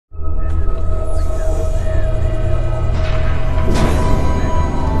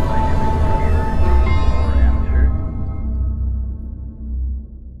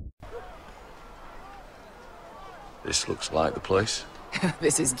This looks like the place.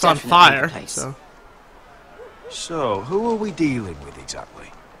 This is It's on definitely fire, the place. So, who are we dealing with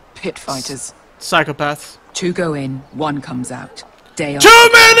exactly? Pit fighters. Psychopaths. 2 go in, 1 comes out. Day 2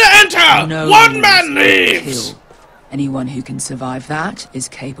 men enter! No 1 rules, man leaves! kill. Anyone who can survive that is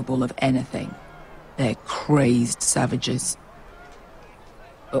capable of anything. They're crazed savages.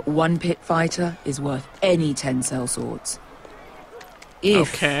 But 1 pit fighter is worth any 10 sellswords.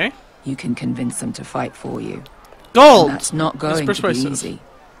 If Okay. you can convince them to fight for you. Gold! And that's not going to be persuasive. easy.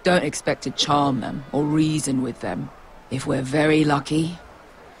 Don't expect to charm them or reason with them. If we're very lucky,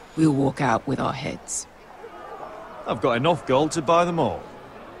 we'll walk out with our heads. I've got enough gold to buy them all.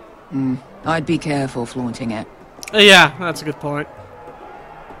 I'd be careful flaunting it. Yeah, that's a good point.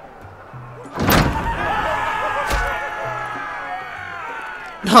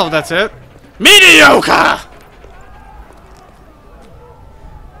 Oh, that's it? Mediocre!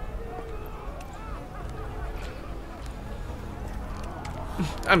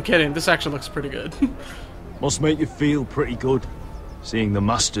 I'm kidding, this actually looks pretty good. Must make you feel pretty good, seeing the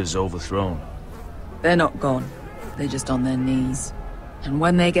masters overthrown. They're not gone. They're just on their knees. And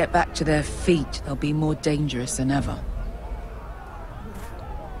when they get back to their feet, they'll be more dangerous than ever.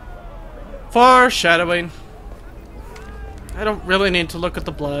 Foreshadowing. I don't really need to look at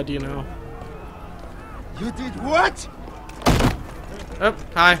the blood, you know. You did what? Oh,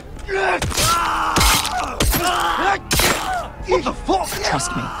 hi. What the fuck?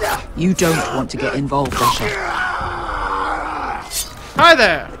 Trust me, you don't want to get involved, Russia. Hi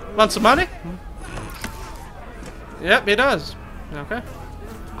there! Want some money? Yep, he does. Okay.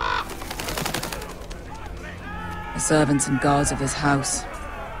 The servants and guards of this house,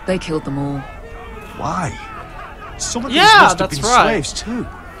 they killed them all. Why? Some of these Yeah, must have that's been right. slaves too.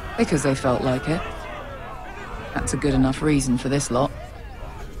 Because they felt like it. That's a good enough reason for this lot.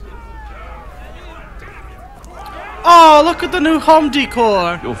 Oh, look at the new home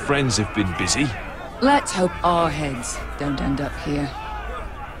decor! Your friends have been busy. Let's hope our heads don't end up here.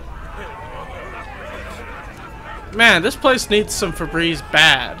 Man, this place needs some Febreze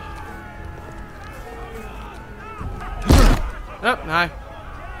bad. Oh, hi.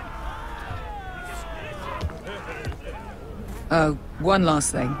 Oh, one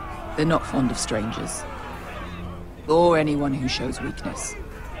last thing. They're not fond of strangers. Or anyone who shows weakness.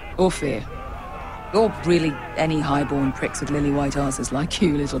 Or fear. Or really any highborn pricks with lily white asses like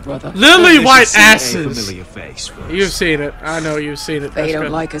you, little brother. Lily white See a asses! familiar face first. You've seen it. I know you've seen it. If they That's don't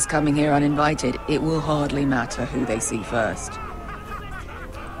good. like us coming here uninvited, it will hardly matter who they see first.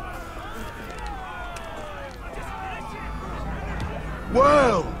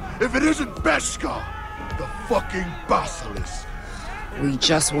 Well, if it isn't Beskar, the fucking basilisk. We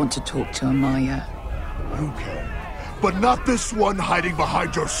just want to talk to Amaya. You can. But not this one hiding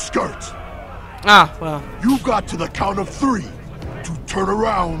behind your skirt. Ah, well. You've got to the count of 3 to turn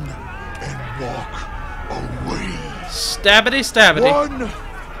around and walk away. Stabbity stabbity. 1,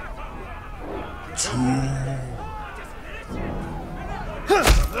 2.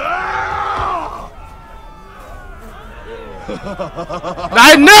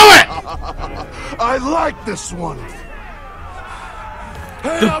 I knew it! I like this one.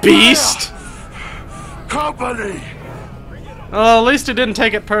 The beast? Company. Well, at least he didn't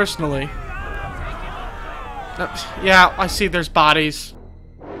take it personally. Yeah, I see there's bodies.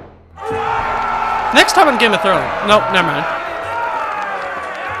 Next time on Game of Thrones. Nope, never mind.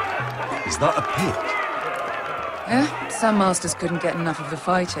 Is that a pit? Yeah, some masters couldn't get enough of the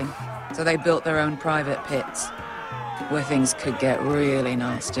fighting, so they built their own private pits, where things could get really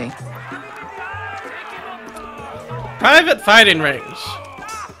nasty. Private fighting rings.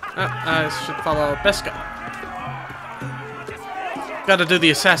 I should follow Beskar. Gotta do the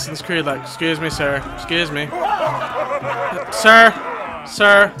Assassin's Creed like, excuse me, sir. Excuse me. Sir.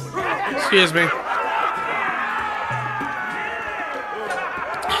 Sir. Excuse me.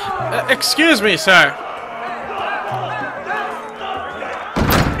 Excuse me, sir.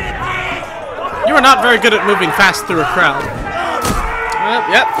 You are not very good at moving fast through a crowd.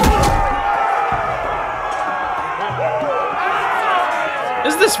 Yep.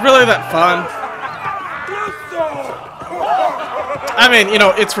 Is this really that fun? I mean, you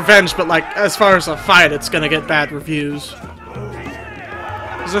know, it's revenge, but like, as far as a fight, it's gonna get bad reviews.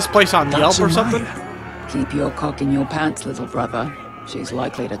 Is this place on Yelp or something? Keep your cock in your pants, little brother. She's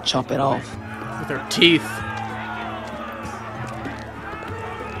likely to chop it off. With her teeth.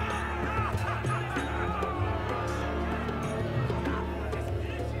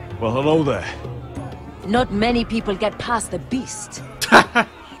 Well, hello there. Not many people get past the beast.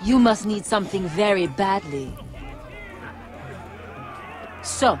 You must need something very badly.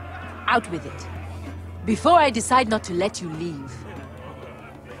 So, out with it. Before I decide not to let you leave.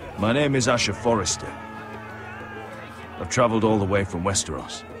 My name is Asher Forrester. I've traveled all the way from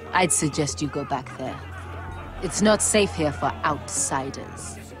Westeros. I'd suggest you go back there. It's not safe here for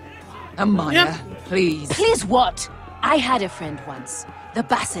outsiders. Amaya, please. Please what? I had a friend once, the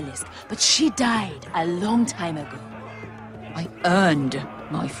Basilisk, but she died a long time ago. I earned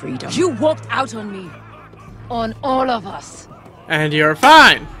my freedom. You walked out on me. On all of us. And you're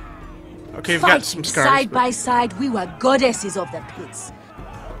fine. Okay, we've got Fighting some scars. side by side, we were goddesses of the pits.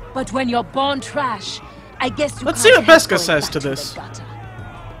 But when you're born trash, I guess you Let's can't see what help Beska going says back to the this. gutter.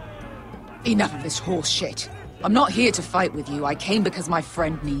 Enough of this horse shit. I'm not here to fight with you. I came because my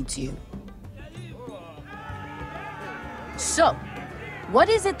friend needs you. So, what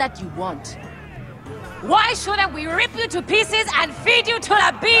is it that you want? Why shouldn't we rip you to pieces and feed you to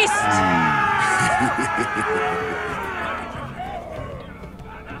the beast?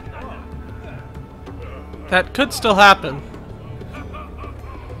 That could still happen.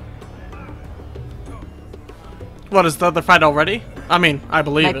 What, is the other fight already? I mean, I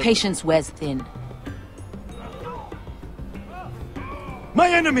believe My it. patience wears thin. My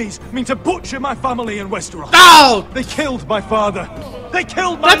enemies mean to butcher my family in Westeros. No! They killed my father. They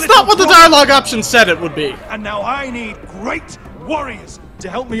killed my That's little not what the brother. dialogue option said it would be. And now I need great warriors to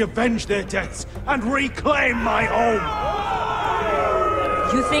help me avenge their deaths and reclaim my home.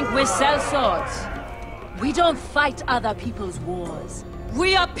 You think we sell swords? We don't fight other people's wars.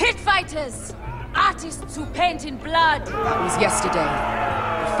 We are pit fighters! Artists who paint in blood! That was yesterday.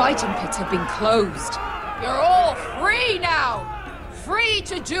 The fighting pits have been closed. You're all free now! Free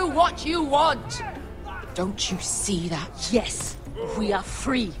to do what you want! Don't you see that? Yes, we are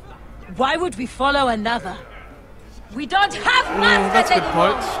free. Why would we follow another? We don't have masters that's a good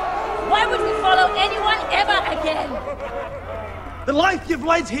anymore! point. Why would we follow anyone ever again? The life you've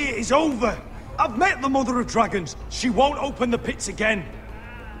led here is over. I've met the Mother of Dragons. She won't open the pits again.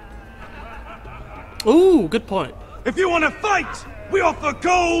 Ooh, good point. If you want to fight, we offer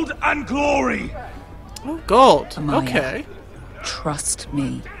gold and glory. Oh, gold. Amaya. Okay. Trust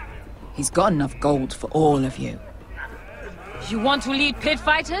me. He's got enough gold for all of you. You want to lead pit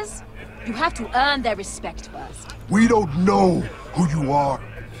fighters? You have to earn their respect first. We don't know who you are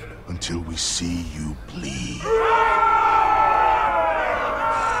until we see you bleed.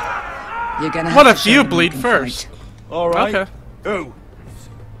 You're gonna have What to if show you them bleed can first? fight. All right. Okay. Who?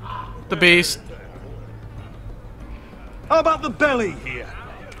 The beast. How about the belly here?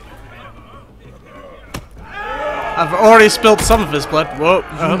 I've already spilled some of his blood. Whoa.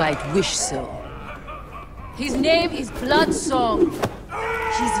 You might wish so. His name is Bloodsong.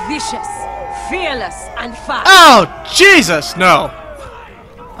 He's vicious, fearless, and fast. Oh, Jesus, no.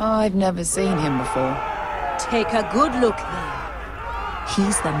 I've never seen him before. Take a good look there.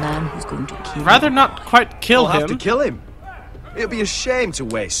 He's the man who's going to kill Rather you. not quite kill I'll have to him. kill him. It'd be a shame to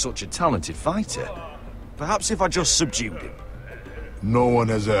waste such a talented fighter. Perhaps if I just subdued him. No one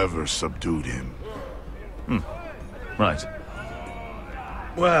has ever subdued him. Right.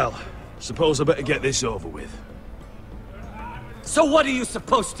 Well, suppose I better get this over with. So what are you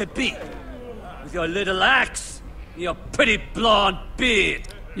supposed to be? With your little axe? Your pretty blonde beard?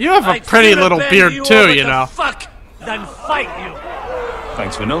 You have a I'd pretty sooner little bend beard you too, over you to know. Fuck than fight you.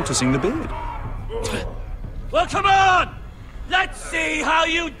 Thanks for noticing the beard. Well, come on! Let's see how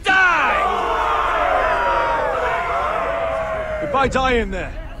you die! If I die in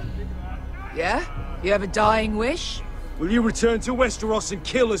there, Yeah? You have a dying wish? will you return to Westeros and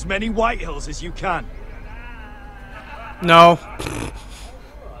kill as many Whitehills as you can? No.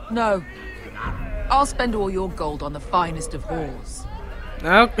 No. I'll spend all your gold on the finest of whores.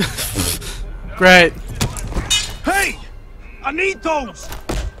 No. Great. Hey! I need those!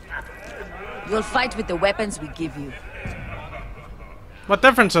 You'll fight with the weapons we give you. What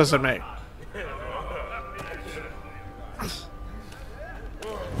difference does it make?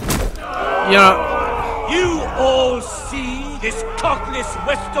 You know, You all see this cockless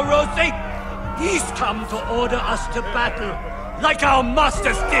Westerosi? He's come to order us to battle, like our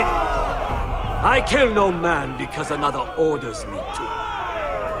masters did. I kill no man because another orders me to.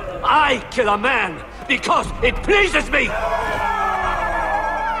 I kill a man because it pleases me!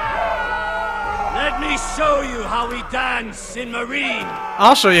 Let me show you how we dance in Marine.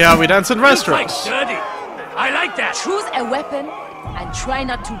 I'll show you how we dance in You fight restaurants. dirty. I like that. Choose a weapon and try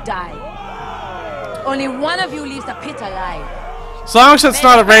not to die. Only one of you leaves the pit alive. As long as it's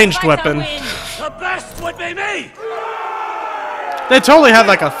not a May the ranged fighter weapon. win. The best would be me. They totally had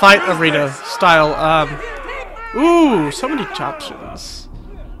like a fight arena style. Ooh, so many options.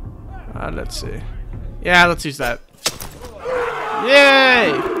 Let's see. Yeah, let's use that.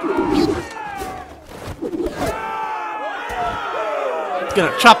 Yay!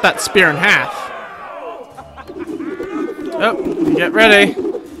 Gonna chop that spear in half. Oh, get ready.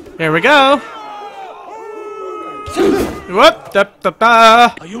 Here we go. Whoop, da, da,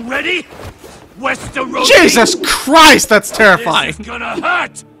 da. Are you ready? Westeros! Jesus Christ, that's terrifying. This is gonna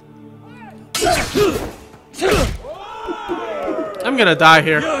hurt! I'm gonna die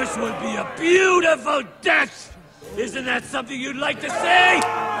here. Yours will be a beautiful death! Isn't that something you'd like to say?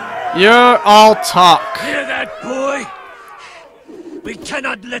 You're all talk. Hear that, boy? We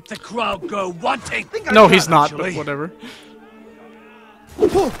cannot let the crowd go wanting. No, he's not, but whatever.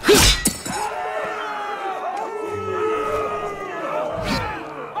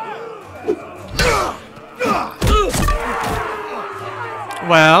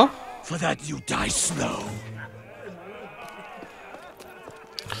 Well, for that you die slow.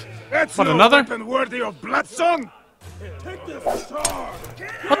 That's what, no another? weapon worthy of Bloodsong.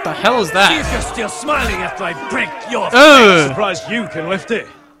 What the hell is See that? if you're still smiling after I break your Ugh. Surprised you can lift it.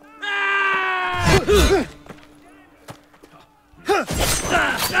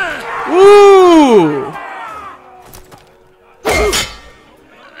 Ooh!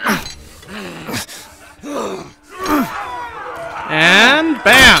 And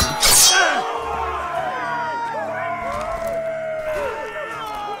bam!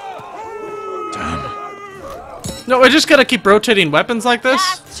 No, we're just gonna keep rotating weapons like this?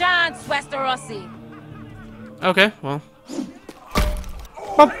 Last chance, Westerosi. Okay, well.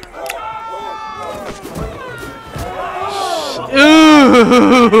 Bump.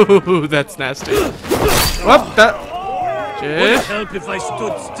 Ooh, that's nasty. Whoop, that. Would it Shit. help if I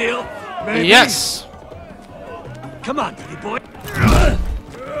stood still? Maybe? Yes. Come on, pretty boy.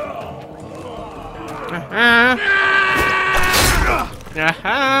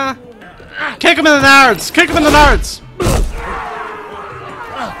 Kick him in the nards! Kick him in the nards!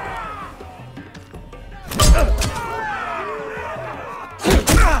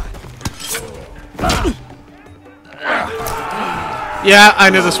 Yeah, I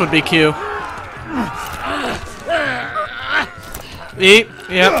knew this would be Q. Eat.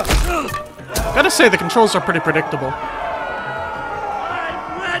 Yep. Gotta say, the controls are pretty predictable.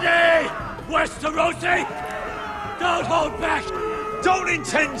 I'm ready! Westerosi! Don't hold back! Don't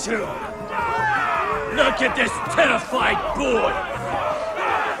intend to! Look at this terrified boy!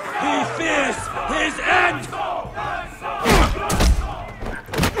 He fears his end!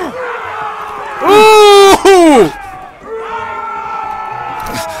 Ooh!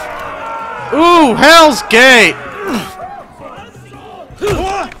 Ooh, Hell's Gate!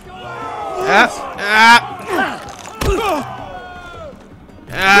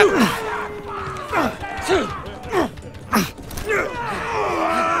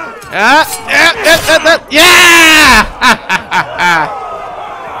 Yeah!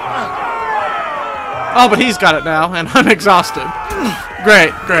 Oh, but he's got it now, and I'm exhausted.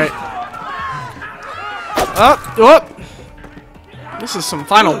 Great, great. Oh, whoop! This is some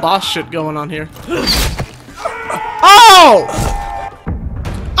final boss shit going on here. Oh!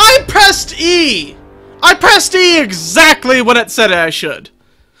 I pressed E! I pressed E exactly when it said I should.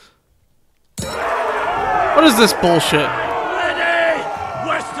 What is this bullshit? Ready!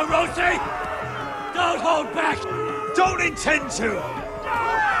 Westerosi! Don't hold back! Don't intend to!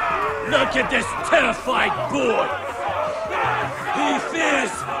 Look at this terrified boy! He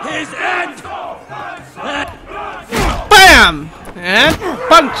fears his end! BAM! And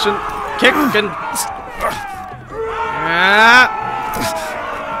punch and kick and...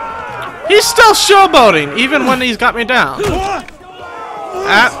 He's still showboating, even when he's got me down.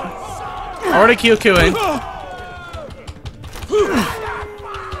 Already QQing.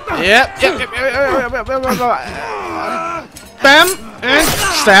 Yep. Bam! And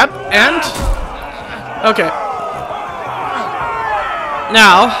stab. And... Okay.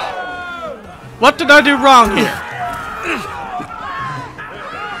 Now, what did I do wrong here?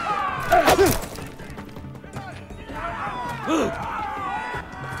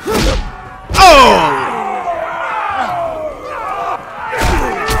 Oh!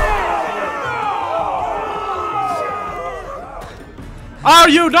 Are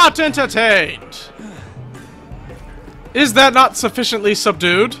you not entertained? Is that not sufficiently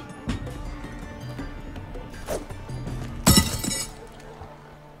subdued?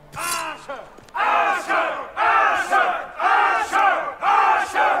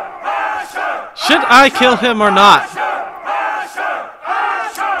 Should I kill him or not?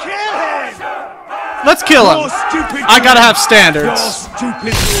 Kill him! Let's kill him. Your stupid I gotta have Your standards.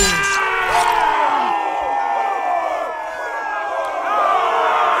 stupid rules.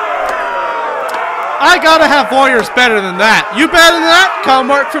 I gotta have warriors better than that. You better than that? Come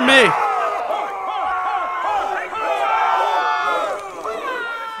work for me.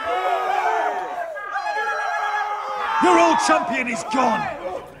 Your champion is gone.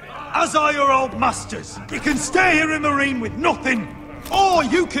 As are your old masters. You can stay here in Marine with nothing, or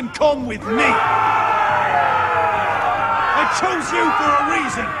you can come with me. I chose you for a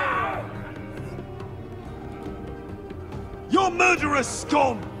reason. You're murderous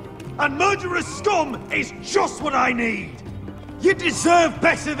scum, and murderous scum is just what I need. You deserve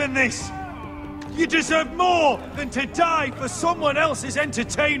better than this. You deserve more than to die for someone else's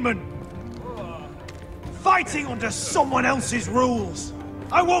entertainment. Fighting under someone else's rules.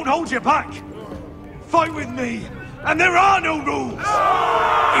 I won't hold you back. Fight with me, and there are no rules. If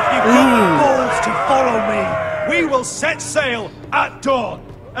you've got the balls to follow me, we will set sail at dawn.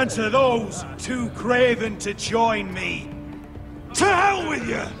 And to those too craven to join me, to hell with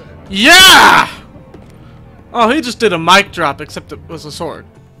you! Yeah! Oh, he just did a mic drop, except it was a sword.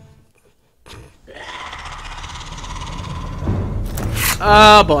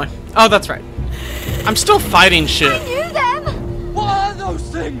 Oh boy. Oh, that's right. I'm still fighting shit. I knew them! What are those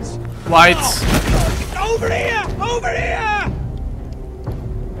things? Whites. Over here! Over here!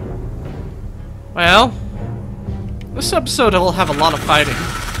 Well, this episode will have a lot of fighting.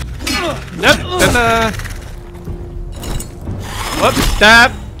 Nope. Whoops.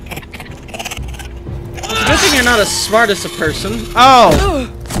 That. It's a good thing you're not as smart as a person. Oh!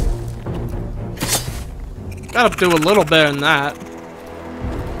 Gotta do a little better than that.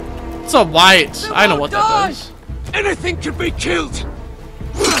 It's a white. I know what that is. Anything can be killed.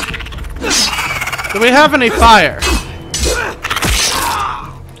 Do we have any fire?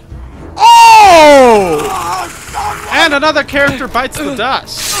 Oh! And another character bites the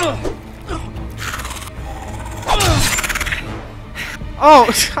dust.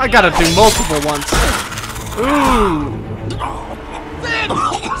 Oh, I gotta do multiple ones. Ooh. Finn,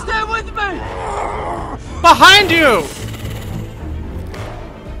 stay with me. Behind you!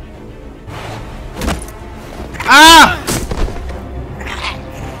 Ah!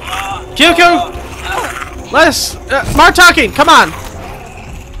 QQ! Let's more talking, come on!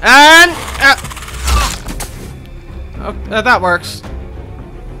 And oh, that works.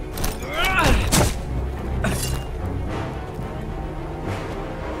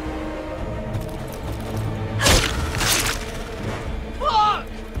 Fuck!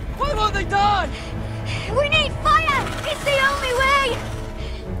 Why won't they die? We need fire! It's the only way!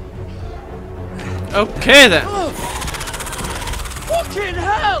 Okay then. Fucking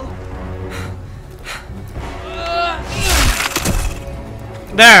hell!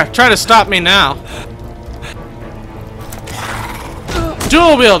 There, try to stop me now.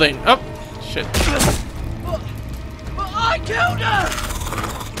 Dual wielding. Oh, shit. But I killed her!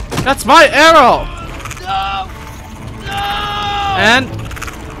 That's my arrow! No! No! And...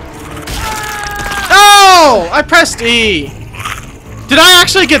 Oh! I pressed E! Did I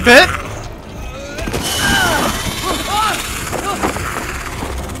actually get bit?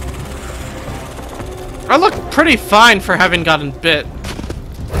 I look pretty fine for having gotten bit.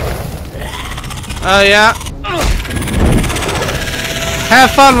 Oh yeah.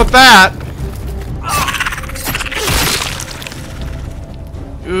 Have fun with that!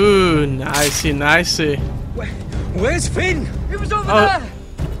 Ooh, nicey, nicey. Where's Finn? It was over Oh. there!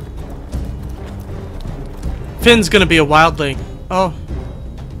 Finn's gonna be a wildling. Oh.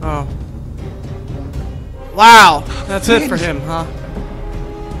 Oh. Wow. That's it for him, huh?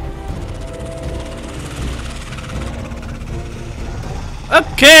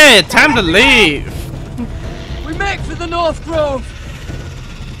 Okay, time to leave. We make for the North Grove!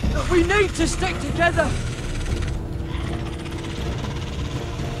 We need to stick together!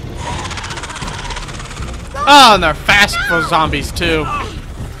 Oh, and they're fast for zombies too.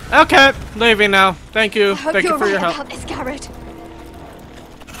 Okay, leaving now. Thank you. Thank you for your help. This, Garrett.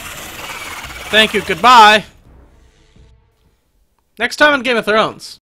 Thank you. Goodbye. Next time on Game of Thrones.